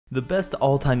The best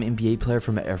all-time NBA player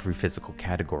from every physical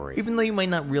category. Even though you might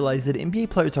not realize it, NBA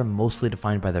players are mostly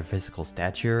defined by their physical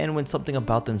stature, and when something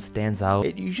about them stands out,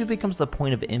 it usually becomes a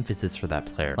point of emphasis for that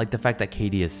player, like the fact that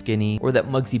KD is skinny, or that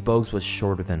Muggsy Bogues was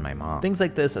shorter than my mom. Things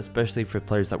like this, especially for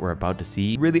players that we're about to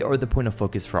see, really are the point of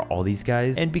focus for all these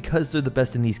guys, and because they're the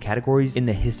best in these categories in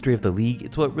the history of the league,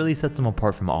 it's what really sets them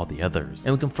apart from all the others.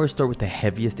 And we can first start with the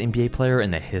heaviest NBA player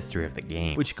in the history of the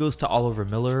game, which goes to Oliver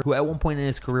Miller, who at one point in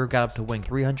his career got up to weighing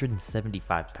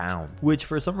 375 pounds, which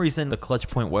for some reason the Clutch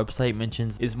Point website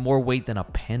mentions is more weight than a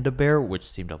panda bear, which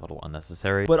seemed a little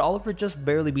unnecessary. But Oliver just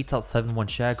barely beats out 7'1"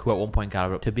 Shaq, who at one point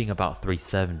got up to being about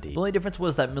 370. The only difference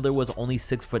was that Miller was only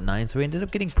 6'9", so he ended up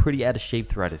getting pretty out of shape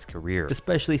throughout his career,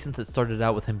 especially since it started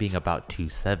out with him being about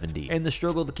 270. And the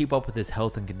struggle to keep up with his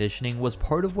health and conditioning was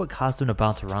part of what caused him to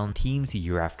bounce around teams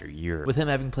year after year, with him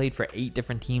having played for 8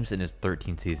 different teams in his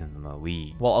 13 seasons in the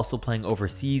league, while also playing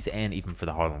overseas and even for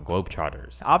the Harlem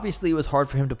Globetrotters. Obviously, it was hard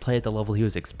for him to play at the level he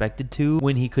was expected to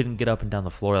when he couldn't get up and down the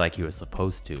floor like he was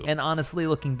supposed to. And honestly,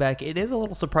 looking back, it is a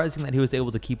little surprising that he was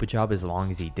able to keep a job as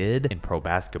long as he did in pro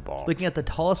basketball. Looking at the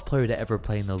tallest player to ever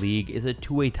play in the league is a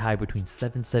two-way tie between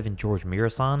 7'7" George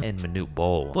Mirasan and Manute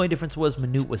Bol. The only difference was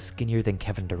Manute was skinnier than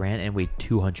Kevin Durant and weighed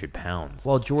 200 pounds,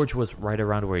 while George was right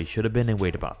around where he should have been and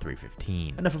weighed about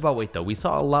 315. Enough about weight though, we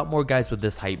saw a lot more guys with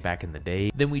this height back in the day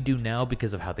than we do now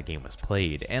because of how the game was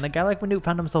played, and a guy like Manute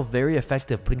found himself very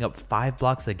effective, putting up 5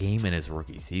 blocks a game in his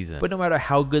rookie season. But no matter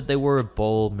how good they were,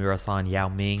 Bol, Mirasan, Yao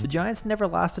Ming, the Giants never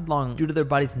lasted long due to their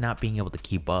bodies not being able to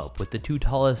keep up, with the two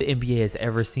tallest the NBA has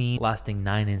ever seen lasting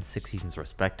 9 and 6 seasons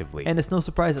respectively. And it's no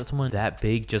surprise that someone that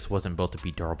big just wasn't built to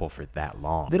be durable for that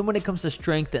long. Then when it comes to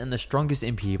strength and the strongest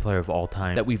NBA player of all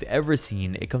time that we've ever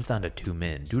seen, it comes down to 2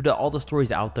 men. Due to all the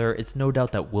stories out there, it's no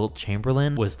doubt that Wilt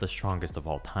Chamberlain was the strongest of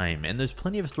all time, and there's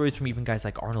plenty of stories from even guys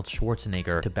like Arnold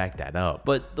Schwarzenegger to back that up,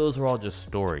 but those are all just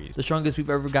stories. The strongest we've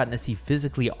ever gotten to see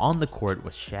physically on the court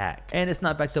was Shaq, and it's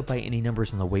not backed up by any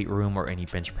numbers in the weight room or any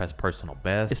bench press personal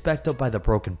best. It's backed up by the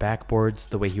broken backboards,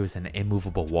 the way he was an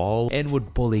immovable wall, and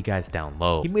would bully guys down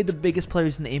low. He made the biggest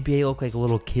players in the NBA look like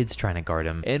little kids trying to guard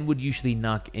him, and would usually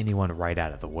knock anyone right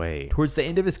out of the way. Towards the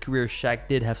end of his career, Shaq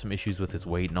did have some issues with his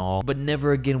weight and all, but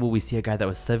never again will we see a guy that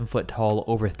was 7 foot tall,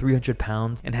 over 300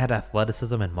 pounds, and had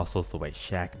athleticism and muscles the way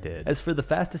Shaq did. As for the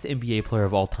fastest NBA player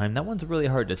of all time, that one's really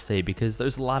hard to say because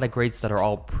there's a lot of greats that are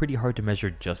all pretty hard to measure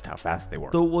just how fast they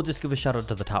were. So we'll just give a shout out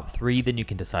to the top 3, then you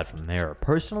can decide from there.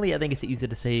 Personally, I think it's easy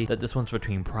to say that this one's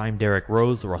between prime Derrick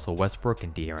Rose, Russell Westbrook,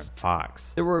 and De'Aaron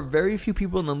Fox. There were very few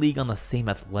people in the league on the same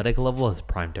athletic level as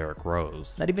prime Derrick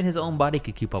Rose. Not even his own body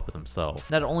could keep up with himself.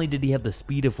 Not only did he have the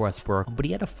speed of Westbrook, but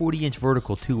he had a 40-inch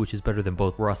vertical too, which is better than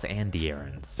both Russ and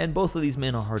De'Aaron's. And both of these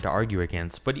men are hard to argue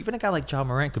against, but even a guy like Ja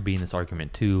Morant could be in this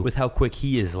argument too, with how quick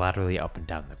he is laterally up and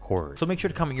down the court. So make sure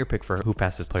to comment your pick for who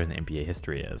fastest player in the NBA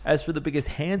history is. As for the biggest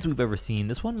hands we've ever seen,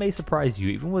 this one may surprise you.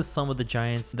 Even with some of the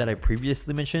giants that I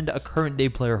previously mentioned, a current day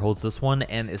player holds this one,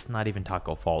 and it's not even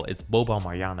Taco Fall, it's Boban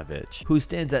Marjanovic, who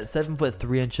stands at 7 foot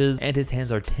 3 inches and his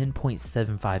hands are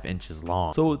 10.75 inches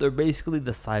long. So they're basically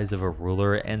the size of a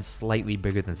ruler and slightly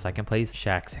bigger than second place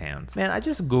Shaq's hands. Man, I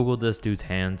just googled this dude's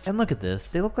hands and look at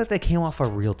this. They look like they came off a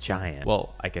real giant.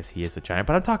 Well, I guess he is a giant,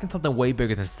 but I'm talking something way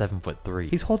bigger than 7 foot 3.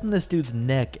 He's holding this dude's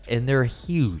neck and they're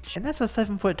huge. And that's a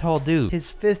 7 foot tall dude.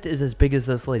 His fist is as big as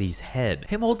this lady's head.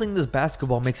 Him holding this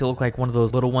basketball makes it look like one of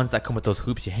those little ones that come with those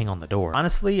hoops you hang on the door.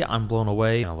 Honestly, I'm blown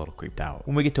away and a little creeped out.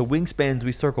 When we get to wingspans,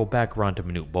 we circle back around to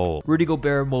Manute Bol. Rudy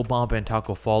Gobert, Mo Bamba, and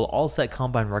Taco Fall all set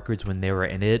combine records when they were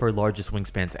in it for largest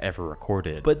wingspans ever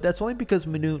recorded. But that's only because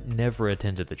Manute never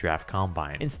attended the draft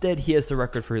combine. Instead, he has the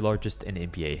record for largest in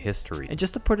NBA history. And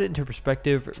just to put it into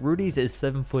perspective, Rudy's is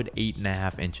 7 foot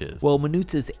 8.5 inches, while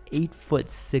Manute's is 8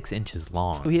 foot 6 inches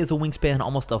long. So he has a wingspan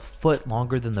almost a foot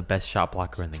longer than the best shot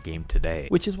blocker in the game today,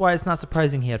 which is why it's not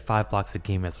surprising he had 5 blocks a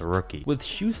game as a rookie. With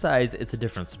shoe size, it's a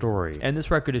different story, and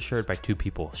this record is shared by 2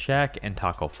 people, Shaq and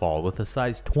Taco Fall, with a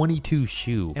size 22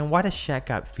 shoe. And why does Shaq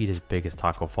got feet as big as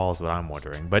Taco Fall is what I'm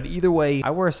wondering, but either way,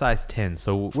 I wear a size 10,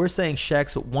 so we're saying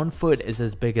Shaq's 1 foot is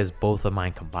as big as both of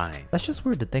mine combined. That's just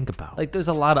weird to think about. Like, there's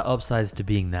a lot of upsides to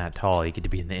being that tall. You get to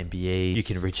be in the NBA, you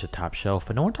can reach the top shelf,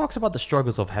 but no one talks about the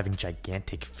struggles of having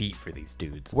gigantic feet for these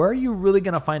dudes. Where are you really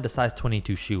gonna find a size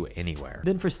 22 shoe anywhere?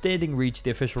 Then for standing reach,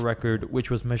 the official record, which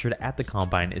was measured at the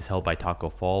combine, is held by Taco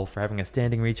Fall for having a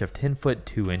standing reach of 10 foot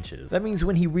 2 inches. That means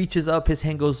when he reaches up, his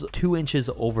hand goes 2 inches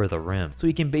over the rim, so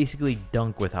he can basically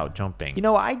dunk without jumping. You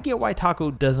know, I get why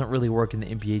Taco doesn't really work in the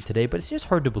NBA today, but it's just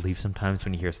hard to believe sometimes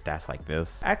when you hear stats like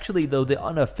this. Actually though, the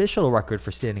unofficial record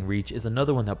for standing reach is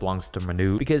another one that belongs to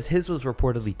Manute, because his was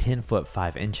reportedly 10 foot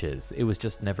 5 inches. It was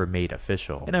just never made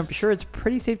official. And I'm sure it's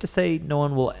pretty safe to say no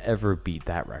one will ever beat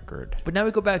that record. But now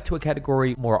we go back to a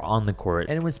category more on the court,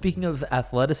 and when speaking of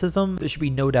athleticism, there should be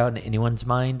no doubt in anyone's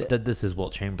mind that this is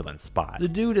Wilt Chamberlain's spot. The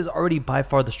dude is already by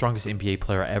far the strongest NBA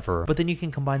player ever, but then you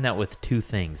can combine that with two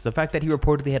things: the fact that he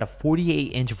reportedly had a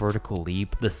 48-inch vertical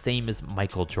leap, the same as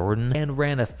Michael Jordan, and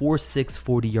ran a 4.6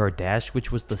 40-yard dash,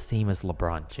 which was the same as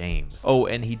LeBron James. Oh,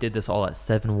 and he did this all at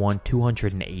 7'1",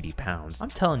 280 pounds. I'm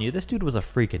telling you, this dude was a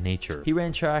freak of nature. He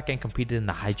ran track and competed in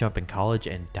the high jump in college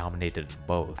and dominated in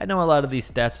both. I know a lot of these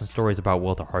stats and stories about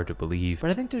Wilt are hard to believe, but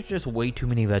I think there's just way too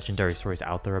many legendary stories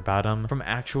out there about him from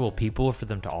actual people for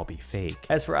them to all be fake.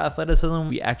 As for athleticism,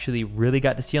 we actually really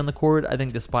got to see on the court. I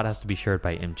think this spot has to be shared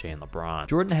by MJ and LeBron.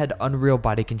 Jordan had unreal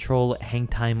body control, hang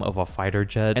time of a fighter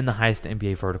jet, and the highest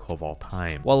NBA vertical of all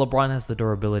time, while LeBron has the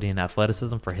durability and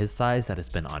athleticism for his size that has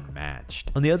been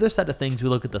unmatched. On the other side of things, we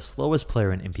look at the slowest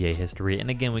player in NBA history, and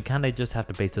again, we kind of just have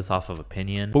to base this off of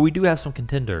opinion, but we do have some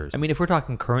contenders. I mean, if we're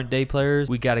talking current day players,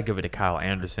 we gotta give it to Kyle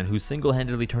Anderson, who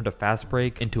single-handedly turned a fast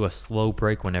break into a slow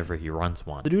break whenever he runs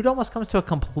one. The dude almost comes to a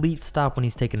complete stop when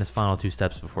he's taking his final 2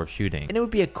 steps before shooting, and it would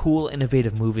be a cool,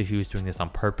 innovative move if he was doing this on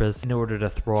purpose in order to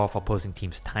throw off opposing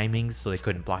teams' timings so they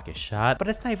couldn't block his shot, but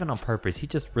it's not even on purpose. He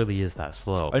just really is that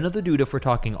slow. Another dude, if we're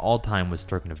talking all-time, was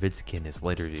Dirk Nowitzki in his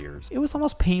later years. It was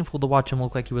almost painful to watch him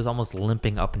look like he was almost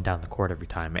limping up and down the court every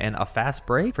time, and a fast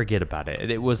break? Forget about it.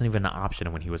 It wasn't even an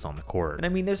option when he was on the court. And I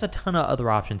mean, there's a ton of other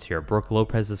options here. Brooke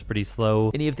Lopez is pretty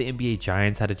slow. Any of the NBA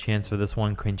Giants had a chance for this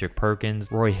one. Kendrick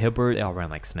Perkins, Roy Hibbert, they all ran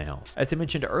like snails. As I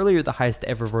mentioned earlier, the highest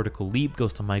ever vertical leap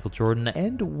goes to Michael Jordan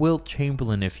and Wilt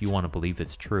Chamberlain, if you want to believe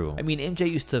it's true. I mean,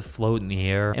 MJ used to float in the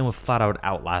air and would flat out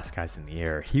outlast guys in the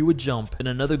air. He would jump, and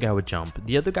another guy would jump.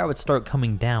 The other guy would start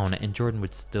coming down, and Jordan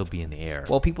would still be in the air.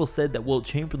 While people said that Wilt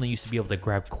Chamberlain used to be able to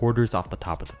grab quarters off the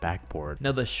top of the backboard.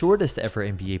 Now, the shortest ever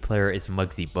NBA player is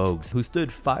Muggsy Bogues, who stood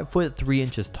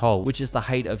 5'3" tall, which is the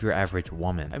height of your average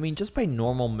woman. I mean, just by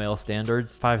normal male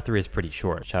standards, 5'3" is pretty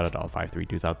short. Shout out to all 5'3"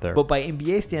 dudes out there. But by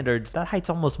NBA standards, that height's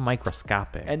almost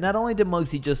microscopic. And not only did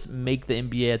Muggsy just make the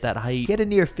NBA at that height, he had a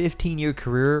near 15-year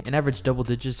career and averaged double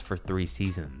digits for 3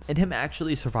 seasons. And him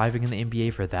actually surviving in the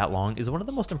NBA for that long is one of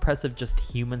the most impressive just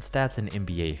human stats in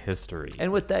NBA history.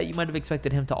 And with that, you might have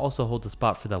expected him to also hold the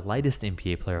spot for the lightest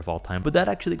NBA player of all time, but that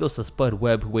actually goes to Spud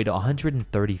Webb, who weighed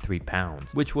 133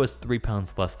 pounds, which was 3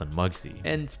 pounds less than Muggsy.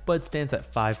 And Spud stands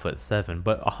at 5'7",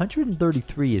 but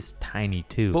 133 is tiny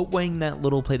too. But weighing that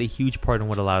little played a huge part in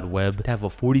what allowed Webb to have a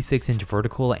 46-inch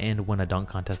vertical and win a dunk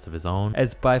contest of his own,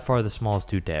 as by far the smallest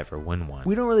dude to ever win one.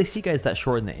 We don't really see guys that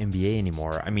short in the NBA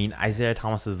anymore. I mean, Isaiah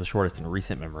Thomas is the shortest in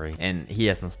recent memory, and he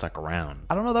hasn't stuck around.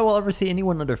 I don't know that we'll ever see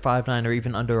anyone under 5'9" or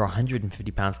even under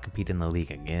 150 pounds compete in the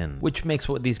league again, which makes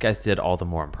what these guys did all the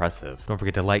more impressive. Don't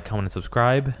forget to like, comment, and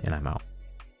subscribe, and I'm out.